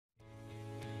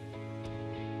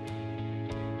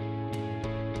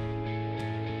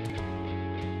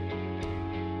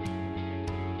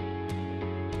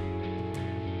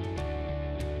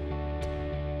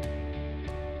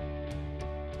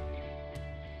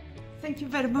Thank you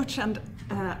very much, and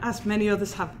as many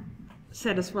others have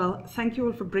said as well, thank you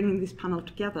all for bringing this panel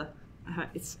together.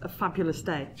 It's a fabulous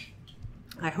day.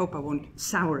 I hope I won't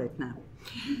sour it now.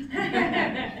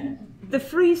 The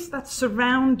frieze that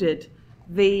surrounded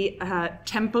the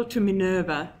temple to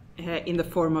Minerva in the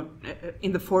Forum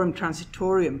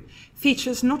Transitorium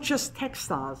features not just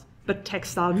textiles, but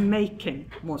textile making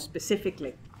more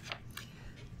specifically.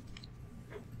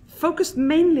 Focused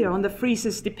mainly on the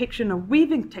friezes' depiction of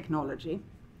weaving technology,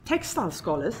 textile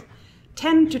scholars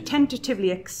tend to tentatively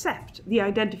accept the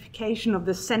identification of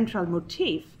the central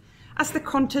motif as the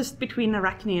contest between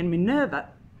Arachne and Minerva,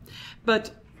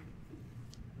 but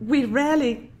we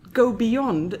rarely go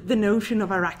beyond the notion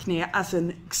of Arachne as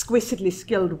an exquisitely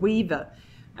skilled weaver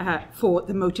for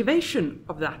the motivation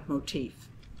of that motif.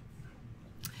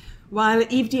 While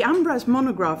Yves d'Ambra's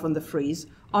monograph on the frieze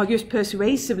argues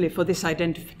persuasively for this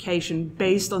identification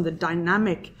based on the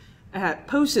dynamic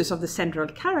poses of the central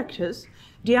characters,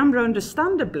 d'Ambra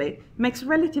understandably makes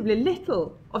relatively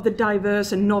little of the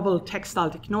diverse and novel textile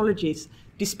technologies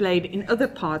displayed in other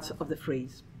parts of the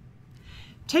frieze.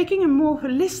 Taking a more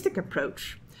holistic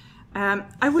approach,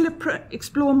 I will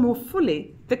explore more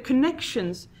fully the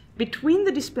connections between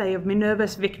the display of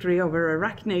Minerva's victory over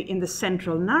Arachne in the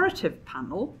central narrative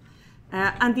panel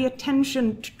and the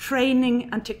attention to training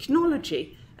and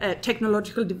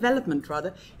technological development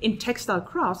rather, in textile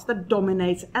crafts that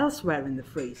dominates elsewhere in the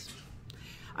frieze.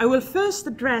 I will first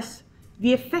address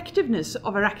the effectiveness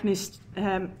of Arachne's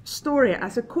story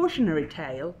as a cautionary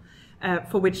tale,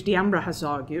 for which d'Ambra has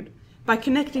argued, by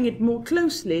connecting it more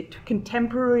closely to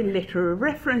contemporary literary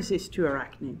references to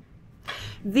Arachne.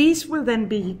 These will then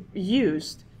be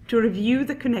used to review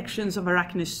the connections of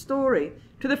Arachne's story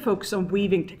to the focus on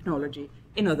weaving technology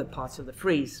in other parts of the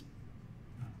frieze.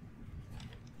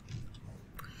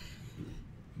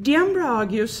 d'Ambra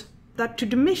argues that to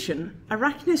Domitian,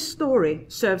 Arachne's story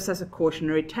serves as a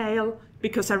cautionary tale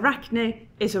because Arachne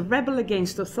is a rebel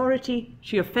against authority,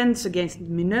 she offends against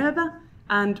Minerva,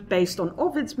 and based on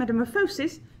Ovid's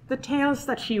Metamorphoses, the tales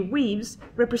that she weaves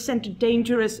represent a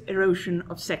dangerous erosion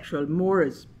of sexual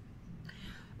mores.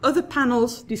 Other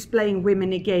panels displaying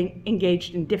women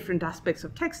engaged in different aspects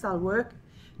of textile work,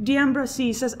 d'Ambra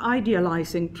sees as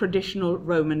idealizing traditional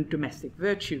Roman domestic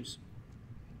virtues.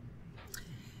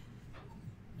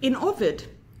 In Ovid,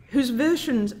 whose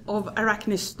versions of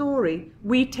Arachne's story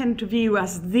we tend to view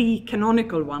as the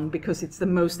canonical one because it's the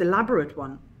most elaborate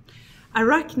one,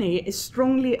 Arachne is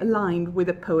strongly aligned with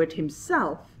the poet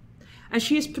himself, and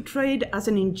she is portrayed as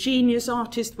an ingenious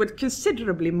artist with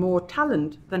considerably more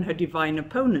talent than her divine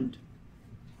opponent.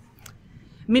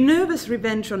 Minerva's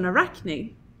revenge on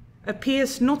Arachne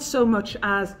appears not so much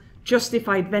as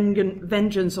justified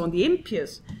vengeance on the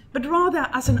impious, but rather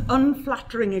as an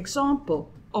unflattering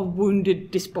example of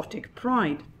wounded despotic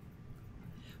pride.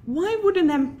 Why would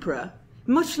an emperor,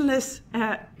 much less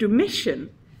Domitian,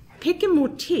 pick a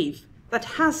motif that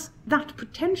has that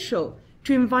potential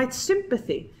to invite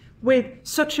sympathy with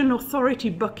such an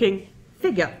authority-bucking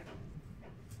figure?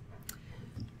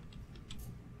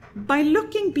 By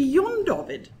looking beyond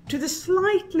Ovid to the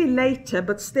slightly later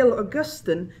but still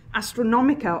Augustan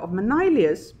Astronomica of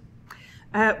Manilius,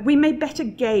 we may better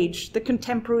gauge the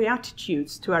contemporary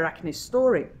attitudes to Arachne's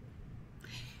story.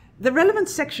 The relevant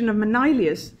section of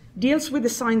Manilius deals with the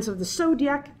signs of the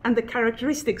zodiac and the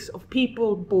characteristics of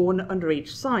people born under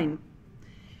each sign.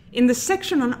 In the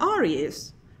section on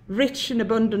Aries, rich in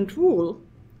abundant wool,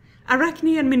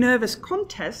 Arachne and Minerva's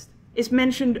contest is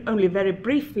mentioned only very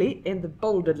briefly in the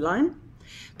bolded line,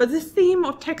 but the theme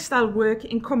of textile work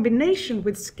in combination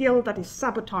with skill that is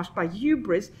sabotaged by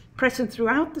hubris present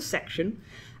throughout the section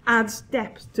adds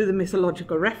depth to the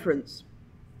mythological reference.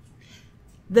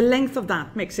 The length of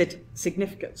that makes it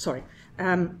significant.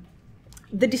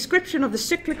 The description of the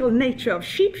cyclical nature of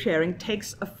sheep shearing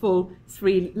takes a full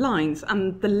 3 lines,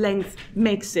 and the length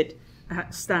makes it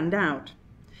stand out.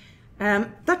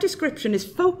 That description is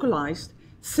focalized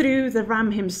through the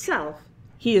ram himself.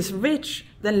 He is rich,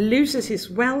 then loses his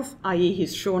wealth, i.e.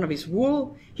 he's shorn of his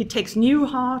wool. He takes new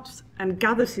heart and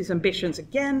gathers his ambitions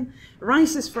again,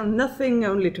 rises from nothing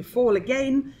only to fall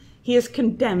again. He is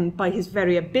condemned by his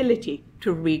very ability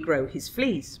to regrow his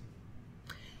fleece.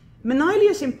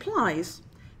 Manilius implies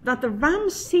that the ram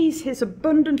sees his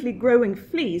abundantly growing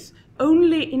fleece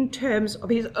only in terms of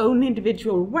his own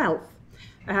individual wealth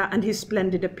and his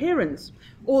splendid appearance,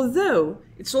 although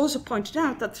it's also pointed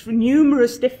out that through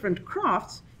numerous different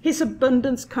crafts, his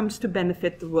abundance comes to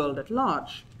benefit the world at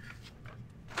large.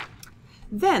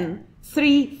 Then,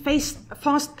 3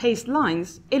 fast-paced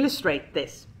lines illustrate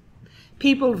this.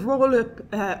 People roll up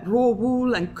raw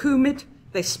wool and comb it,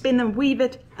 They spin and weave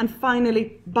it, and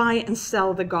finally buy and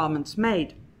sell the garments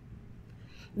made.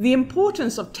 The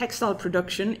importance of textile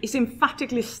production is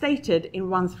emphatically stated in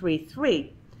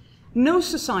 133. No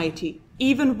society,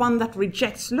 even one that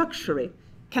rejects luxury,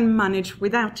 can manage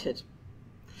without it.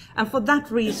 And for that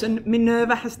reason,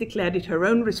 Minerva has declared it her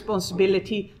own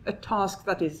responsibility, a task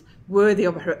that is worthy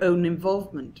of her own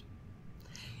involvement.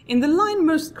 In the line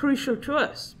most crucial to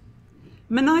us,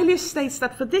 Manilius states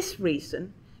that for this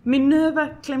reason,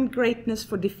 Minerva claimed greatness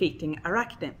for defeating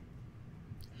Arachne.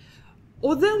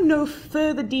 Although no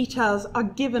further details are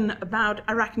given about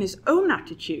Arachne's own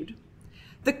attitude,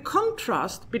 the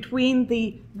contrast between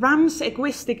the ram's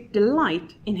egoistic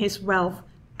delight in his wealth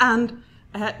and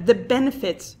the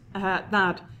benefits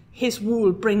that his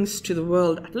wool brings to the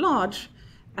world at large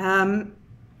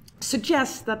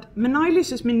suggests that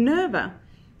Manilius's Minerva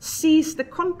sees the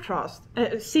contest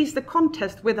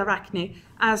with Arachne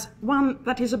as one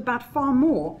that is about far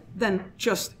more than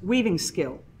just weaving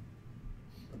skill.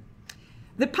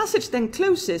 The passage then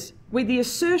closes with the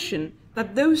assertion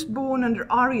that those born under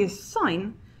Arius'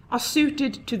 sign are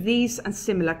suited to these and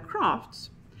similar crafts,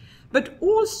 but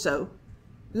also,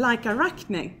 like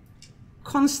Arachne,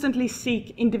 constantly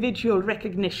seek individual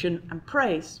recognition and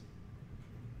praise.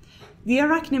 The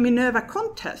Arachne-Minerva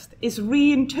contest is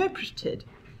reinterpreted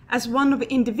as one of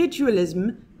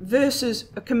individualism versus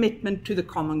a commitment to the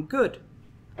common good.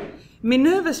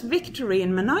 Minerva's victory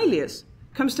in Manilius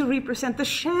comes to represent the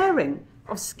sharing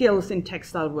of skills in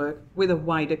textile work with a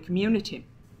wider community.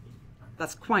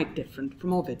 That's quite different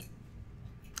from Ovid.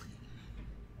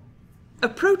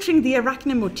 Approaching the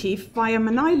Arachne motif via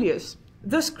Manilius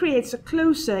thus creates a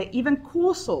closer, even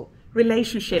causal,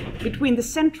 relationship between the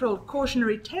central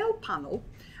cautionary tail panel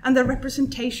and the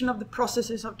representation of the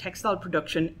processes of textile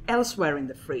production elsewhere in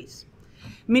the frieze.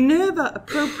 Minerva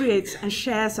appropriates and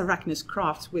shares Arachne's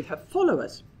crafts with her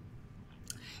followers.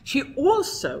 She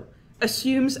also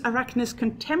assumes Arachne's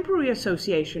contemporary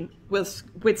association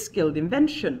with skilled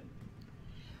invention.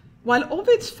 While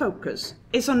Ovid's focus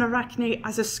is on Arachne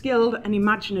as a skilled and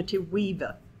imaginative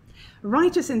weaver,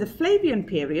 writers in the Flavian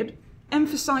period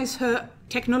emphasize her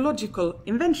technological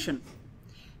invention.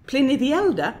 Pliny the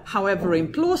Elder, however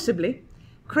implausibly,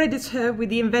 credits her with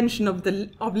the invention of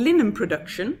linen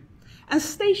production, and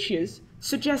Statius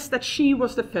suggests that she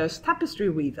was the first tapestry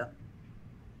weaver.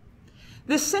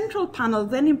 The central panel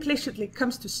then implicitly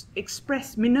comes to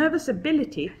express Minerva's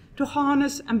ability to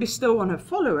harness and bestow on her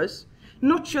followers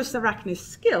not just Arachne's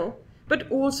skill, but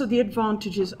also the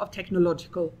advantages of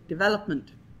technological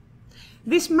development.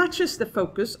 This matches the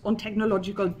focus on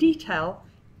technological detail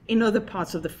in other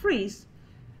parts of the frieze.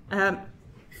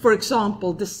 For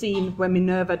example, the scene where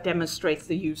Minerva demonstrates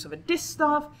the use of a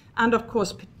distaff, and of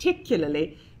course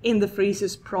particularly in the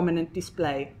frieze's prominent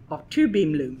display of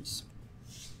two-beam looms.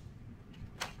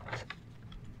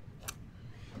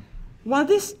 While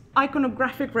this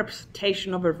iconographic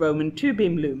representation of a Roman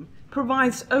two-beam loom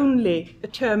provides only a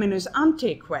terminus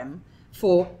ante quem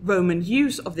for Roman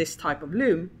use of this type of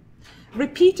loom,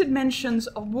 repeated mentions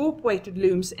of warp-weighted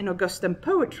looms in Augustan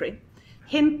poetry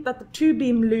hint that the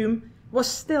two-beam loom was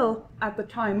still, at the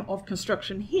time of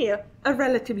construction here, a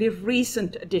relatively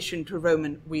recent addition to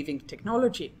Roman weaving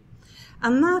technology.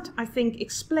 And that, I think,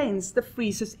 explains the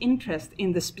frieze's interest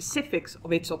in the specifics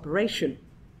of its operation.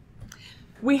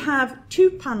 We have two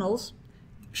panels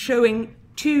showing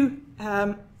two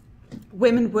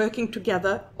women working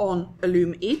together on a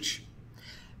loom each.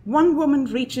 One woman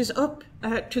reaches up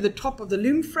to the top of the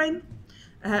loom frame.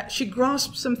 She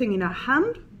grasps something in her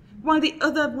hand, while the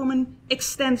other woman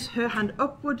extends her hand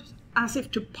upward as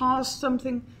if to pass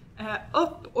something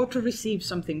up or to receive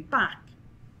something back.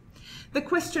 The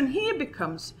question here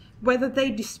becomes whether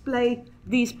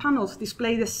these panels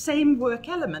display the same work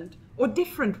element or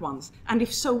different ones, and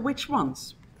if so, which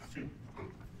ones?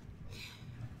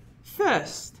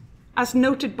 First, as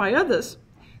noted by others,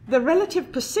 the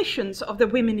relative positions of the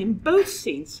women in both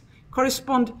scenes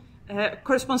corresponds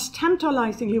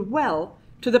tantalizingly well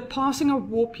to the passing of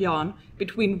warp yarn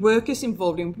between workers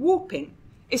involved in warping,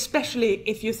 especially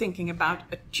if you're thinking about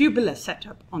a tubular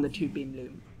setup on the two-beam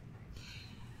loom.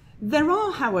 There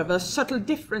are, however, subtle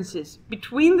differences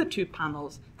between the two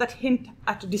panels that hint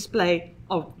at a display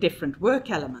of different work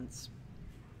elements.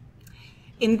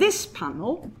 In this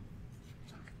panel,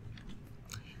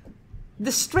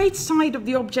 the straight side of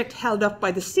the object held up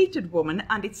by the seated woman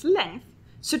and its length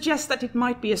suggests that it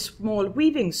might be a small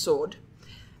weaving sword,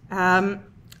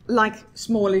 like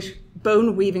smallish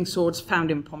bone weaving swords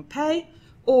found in Pompeii,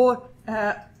 or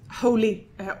the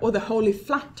holy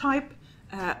flat type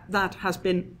that has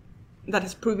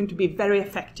proven to be very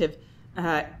effective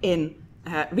in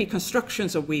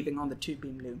reconstructions of weaving on the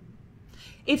two-beam loom.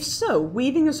 If so,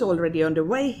 weaving is already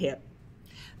underway here.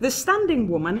 The standing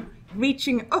woman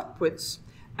reaching upwards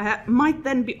might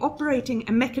then be operating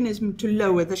a mechanism to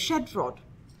lower the shed rod.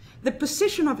 The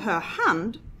position of her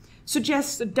hand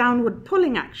suggests a downward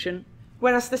pulling action,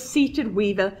 whereas the seated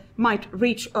weaver might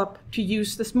reach up to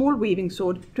use the small weaving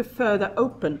sword to further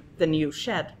open the new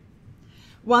shed.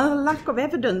 While the lack of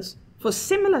evidence for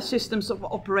similar systems of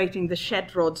operating the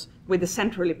shed rods with a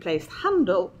centrally placed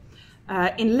handle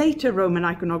in later Roman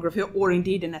iconography, or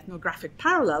indeed in ethnographic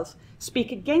parallels,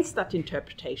 speak against that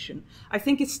interpretation, I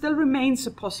think it still remains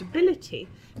a possibility,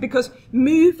 because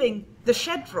moving the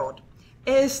shed rod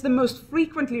is the most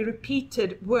frequently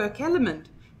repeated work element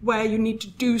where you need to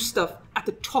do stuff at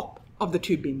the top of the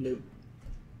two-beam loom.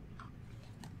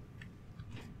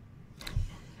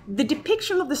 The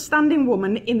depiction of the standing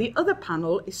woman in the other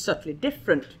panel is subtly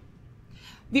different.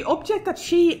 The object that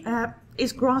she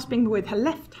is grasping with her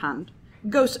left hand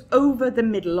goes over the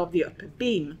middle of the upper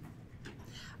beam.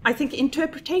 I think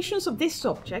interpretations of this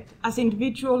object as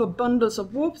individual or bundles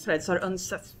of warp threads are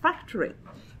unsatisfactory.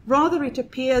 Rather, it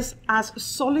appears as a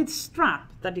solid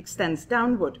strap that extends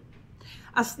downward,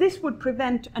 as this would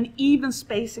prevent an even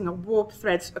spacing of warp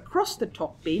threads across the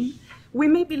top beam. We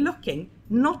may be looking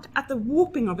not at the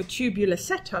warping of a tubular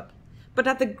setup, but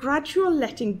at the gradual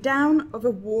letting down of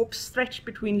a warp stretched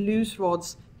between loose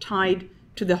rods tied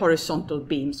to the horizontal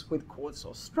beams with cords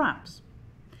or straps.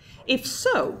 If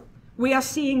so, we are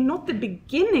seeing not the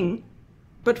beginning,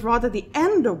 but rather the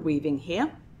end of weaving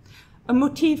here, a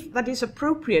motif that is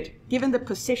appropriate given the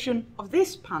position of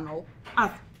this panel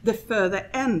at the further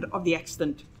end of the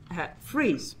extant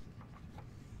frieze.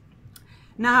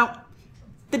 Now,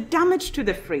 the damage to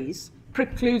the frieze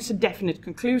precludes a definite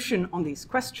conclusion on these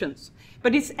questions,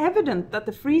 but it's evident that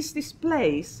the frieze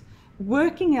displays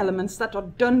working elements that are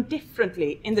done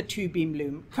differently in the two-beam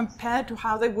loom compared to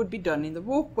how they would be done in the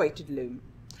warp-weighted loom.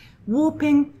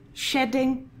 Warping,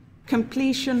 shedding,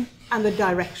 completion, and the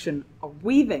direction of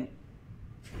weaving.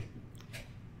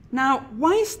 Now,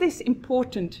 why is this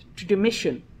important to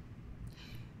Domitian?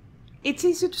 It's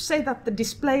easy to say that the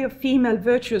display of female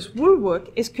virtuous woolwork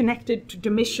is connected to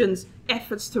Domitian's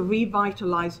efforts to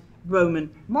revitalize Roman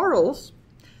morals,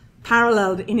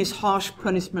 paralleled in his harsh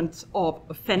punishments of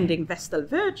offending Vestal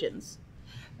virgins,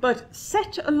 but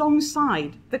set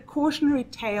alongside the cautionary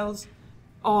tales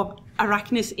of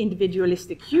Arachne's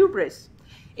individualistic hubris,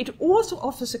 it also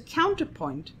offers a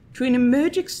counterpoint to an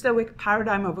emerging stoic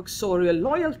paradigm of uxorial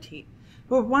loyalty,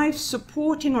 where wives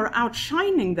supporting or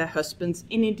outshining their husbands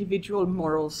in individual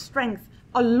moral strength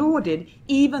are lauded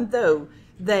even though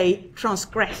they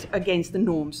transgress against the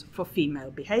norms for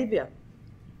female behaviour.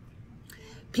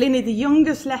 Pliny the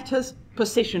Younger's letters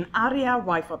position Arria,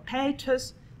 wife of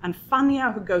Paetus, and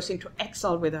Phania, who goes into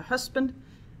exile with her husband,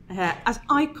 as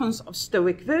icons of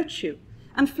stoic virtue,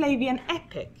 and Flavian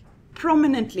Epic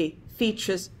prominently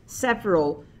features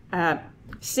several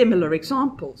similar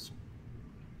examples.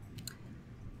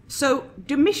 So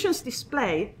Domitian's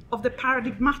display of the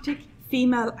paradigmatic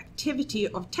female activity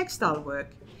of textile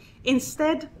work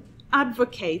instead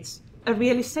advocates a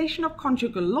realization of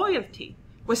conjugal loyalty,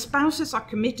 where spouses are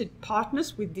committed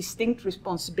partners with distinct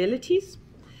responsibilities,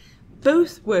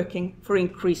 both working for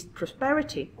increased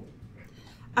prosperity.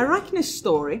 Arachne's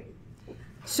story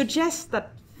suggests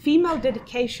that female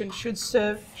dedication should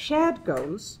serve shared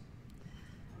goals,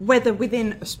 whether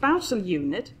within a spousal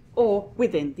unit or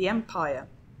within the empire.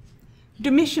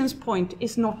 Domitian's point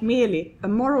is not merely a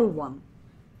moral one.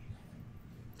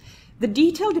 The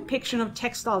detailed depiction of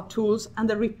textile tools and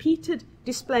the repeated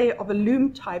display of a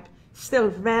loom type, still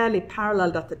rarely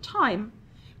paralleled at the time,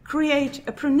 create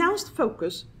a pronounced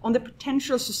focus on the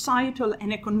potential societal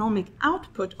and economic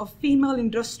output of female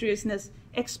industriousness,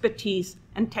 expertise,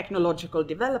 and technological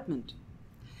development.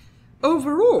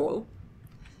 Overall,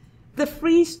 the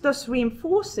frieze thus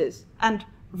reinforces and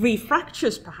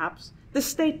refractures, perhaps, the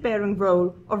state-bearing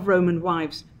role of Roman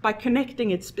wives by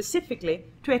connecting it specifically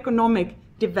to economic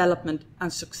development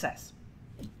and success.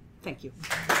 Thank you.